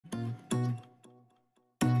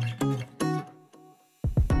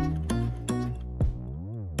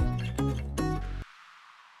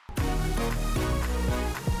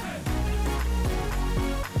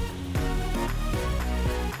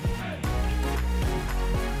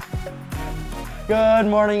Good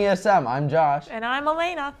morning, ESM. I'm Josh. And I'm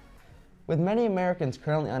Elena. With many Americans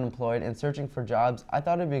currently unemployed and searching for jobs, I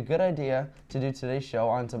thought it'd be a good idea to do today's show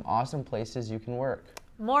on some awesome places you can work.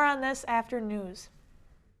 More on this after news.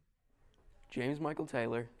 James Michael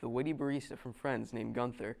Taylor, the witty barista from Friends named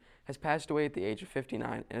Gunther, has passed away at the age of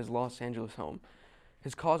 59 in his Los Angeles home.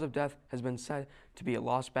 His cause of death has been said to be a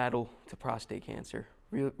lost battle to prostate cancer,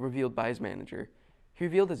 revealed by his manager. He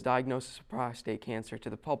revealed his diagnosis of prostate cancer to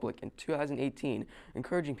the public in 2018,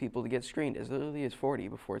 encouraging people to get screened as early as 40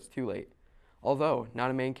 before it's too late. Although not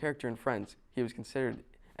a main character in Friends, he was considered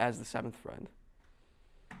as the seventh friend.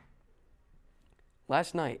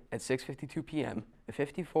 Last night at 6:52 p.m., a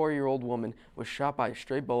 54-year-old woman was shot by a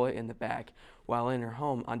stray bullet in the back while in her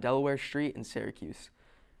home on Delaware Street in Syracuse.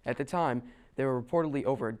 At the time, there were reportedly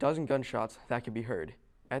over a dozen gunshots that could be heard.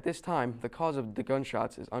 At this time, the cause of the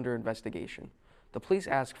gunshots is under investigation. The police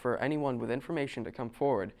asked for anyone with information to come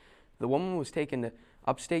forward. The woman was taken to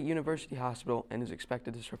Upstate University Hospital and is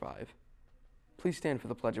expected to survive. Please stand for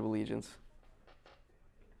the Pledge of Allegiance.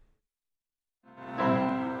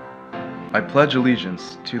 I pledge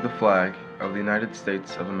allegiance to the flag of the United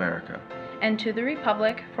States of America and to the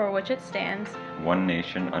republic for which it stands, one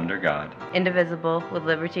nation under God, indivisible, with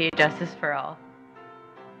liberty and justice for all.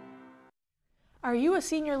 Are you a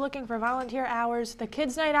senior looking for volunteer hours? The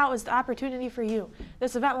Kids Night Out is the opportunity for you.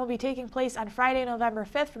 This event will be taking place on Friday, November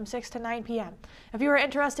 5th from 6 to 9 p.m. If you are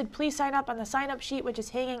interested, please sign up on the sign-up sheet which is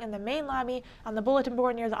hanging in the main lobby on the bulletin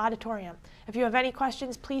board near the auditorium. If you have any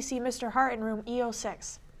questions, please see Mr. Hart in room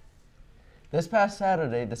EO6. This past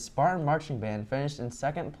Saturday, the Spartan Marching Band finished in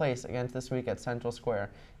second place against this week at Central Square.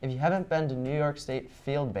 If you haven't been to New York State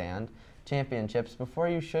Field Band Championships before,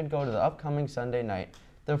 you should go to the upcoming Sunday night.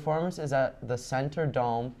 The performance is at the Center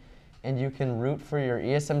Dome, and you can root for your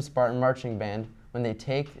ESM Spartan Marching Band when they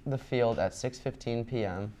take the field at 6:15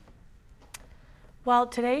 p.m. Well,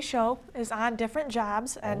 today's show is on different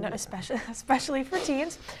jobs, and especially for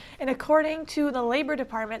teens. And according to the Labor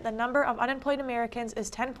Department, the number of unemployed Americans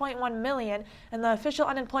is 10.1 million, and the official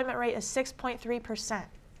unemployment rate is 6.3%.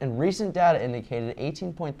 And recent data indicated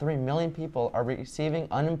 18.3 million people are receiving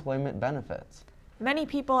unemployment benefits. Many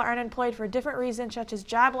people are unemployed for different reasons, such as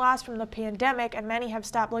job loss from the pandemic, and many have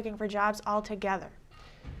stopped looking for jobs altogether.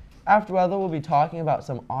 After weather, we'll be talking about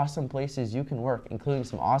some awesome places you can work, including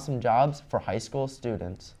some awesome jobs for high school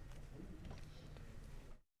students.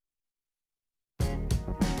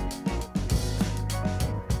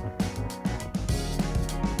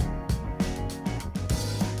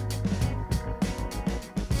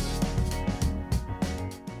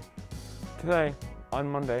 Today, on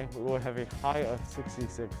Monday, we will have a high of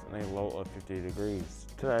 66 and a low of 50 degrees.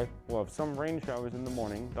 Today, we'll have some rain showers in the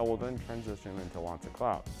morning that will then transition into lots of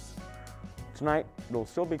clouds. Tonight, it will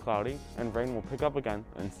still be cloudy, and rain will pick up again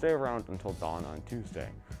and stay around until dawn on Tuesday.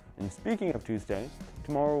 And speaking of Tuesday,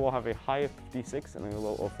 tomorrow we'll have a high of 56 and a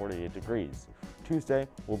low of 48 degrees. Tuesday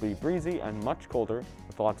will be breezy and much colder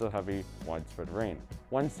with lots of heavy, widespread rain.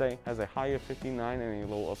 Wednesday has a high of 59 and a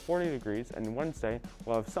low of 40 degrees, and Wednesday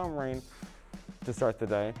will have some rain to start the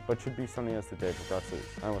day, but should be sunny as the day progresses.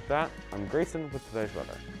 And with that, I'm Grayson with today's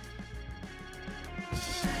weather.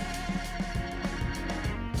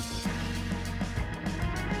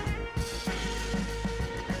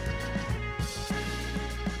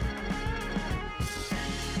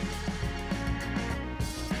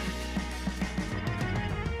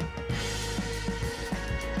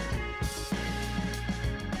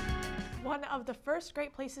 One of the first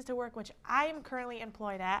great places to work, which I am currently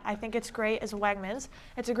employed at, I think it's great, is Wegmans.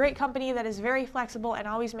 It's a great company that is very flexible and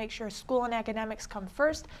always makes sure school and academics come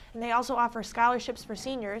first. And they also offer scholarships for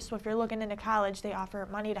seniors, so if you're looking into college, they offer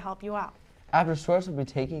money to help you out. After sports, we'll be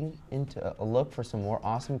taking into a look for some more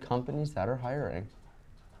awesome companies that are hiring.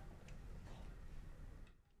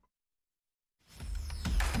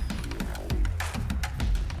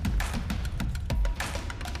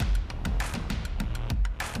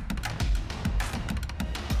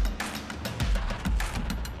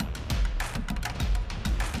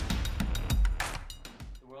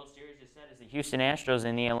 The Houston Astros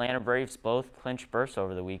and the Atlanta Braves both clinched berths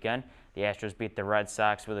over the weekend. The Astros beat the Red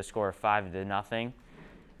Sox with a score of 5-0,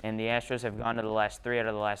 and the Astros have gone to the last 3 out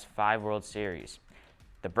of the last 5 World Series.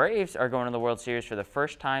 The Braves are going to the World Series for the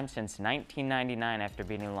first time since 1999 after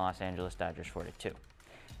beating the Los Angeles Dodgers 4-2.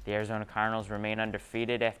 The Arizona Cardinals remain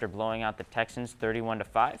undefeated after blowing out the Texans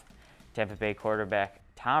 31-5. Tampa Bay quarterback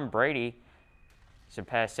Tom Brady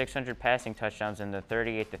surpassed 600 passing touchdowns in the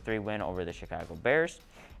 38-3 win over the Chicago Bears.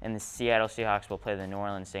 And the Seattle Seahawks will play the New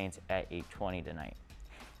Orleans Saints at 8:20 tonight.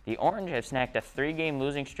 The Orange have snagged a 3-game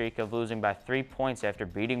losing streak of losing by 3 points after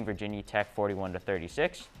beating Virginia Tech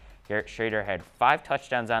 41-36. Garrett Schrader had 5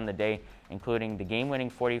 touchdowns on the day, including the game-winning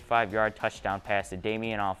 45-yard touchdown pass to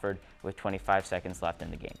Damian Alford with 25 seconds left in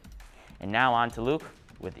the game. And now on to Luke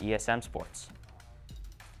with ESM Sports.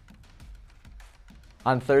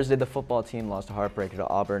 On Thursday, the football team lost a heartbreaker to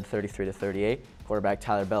Auburn 33-38. Quarterback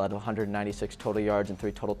Tyler Bell had 196 total yards and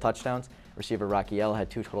 3 total touchdowns. Receiver Rocky L had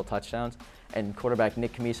 2 total touchdowns. And quarterback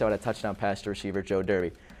Nick Camiso had a touchdown pass to receiver Joe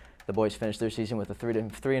Derby. The boys finished their season with a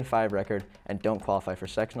 3-5 record and don't qualify for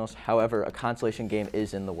sectionals. However, a consolation game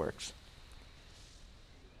is in the works.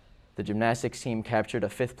 The gymnastics team captured a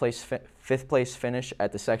fifth place finish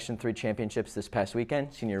at the Section 3 championships this past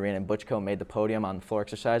weekend. Senior Rhiannon Butchko made the podium on the floor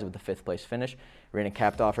exercise with the 5th place finish. Rhiannon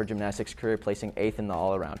capped off her gymnastics career, placing 8th in the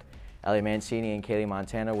all-around. Ellie Mancini and Kaylee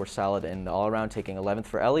Montana were solid in the all-around, taking 11th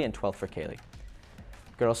for Ellie and 12th for Kaylee.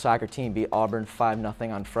 Girls soccer team beat Auburn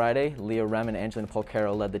 5-0 on Friday. Leah Rem and Angelina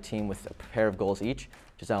Polcaro led the team with a pair of goals each.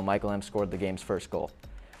 Giselle Michael M scored the game's first goal.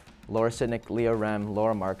 Laura Sidnick, Leah Rem,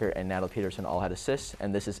 Laura Marker, and Natalie Peterson all had assists,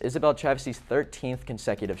 and this is Isabel Travesy's 13th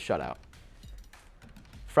consecutive shutout.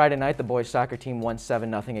 Friday night, the boys soccer team won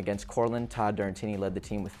 7-0 against Cortland. Todd Durantini led the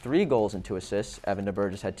team with 3 goals and 2 assists. Evan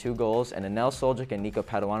DeBurgess had 2 goals, and Anel Soljic and Nico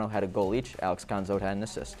Paduano had a goal each. Alex Gonzot had an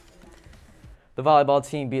assist. The volleyball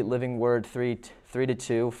team beat Living Word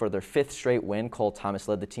 3-2 for their 5th straight win. Cole Thomas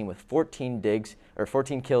led the team with 14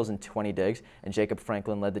 kills and 20 digs, and Jacob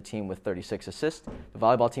Franklin led the team with 36 assists. The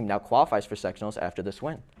volleyball team now qualifies for sectionals after this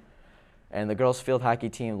win. And the girls field hockey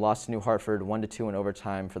team lost to New Hartford 1-2 in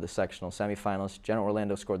overtime for the sectional semifinals. Jenna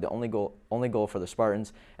Orlando scored the only goal for the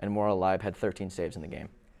Spartans, and Maura Leib had 13 saves in the game.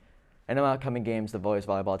 And in upcoming games, the boys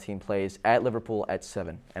volleyball team plays at Liverpool at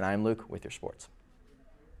 7. And I'm Luke with your sports.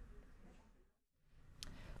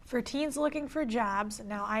 For teens looking for jobs,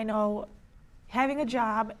 now I know having a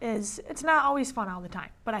job it's not always fun all the time,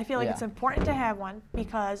 but I feel like it's important to have one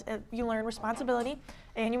because you learn responsibility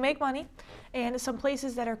and you make money. And some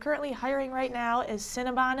places that are currently hiring right now is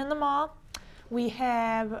Cinnabon in the mall. We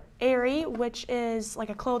have Aerie, which is like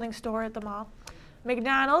a clothing store at the mall.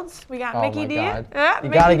 McDonald's, we got Mickey D.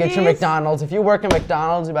 You gotta get your McDonald's. If you work at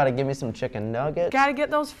McDonald's, you gotta give me some chicken nuggets. Gotta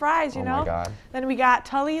get those fries, you know. Oh my God. Then we got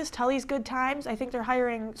Tully's Good Times. I think they're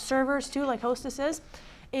hiring servers too, like hostesses.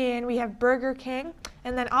 And we have Burger King.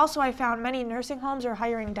 And then also I found many nursing homes are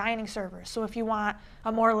hiring dining servers. So if you want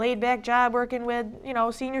a more laid-back job working with,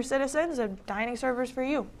 senior citizens, a dining server's for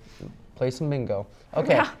you. Play some bingo.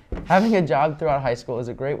 Okay, having a job throughout high school is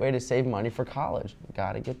a great way to save money for college. You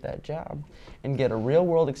gotta get that job and get a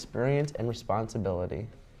real-world experience and responsibility.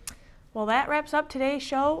 Well, that wraps up today's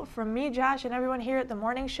show. From me, Josh, and everyone here at The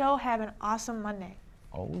Morning Show, have an awesome Monday.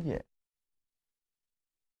 Oh, yeah.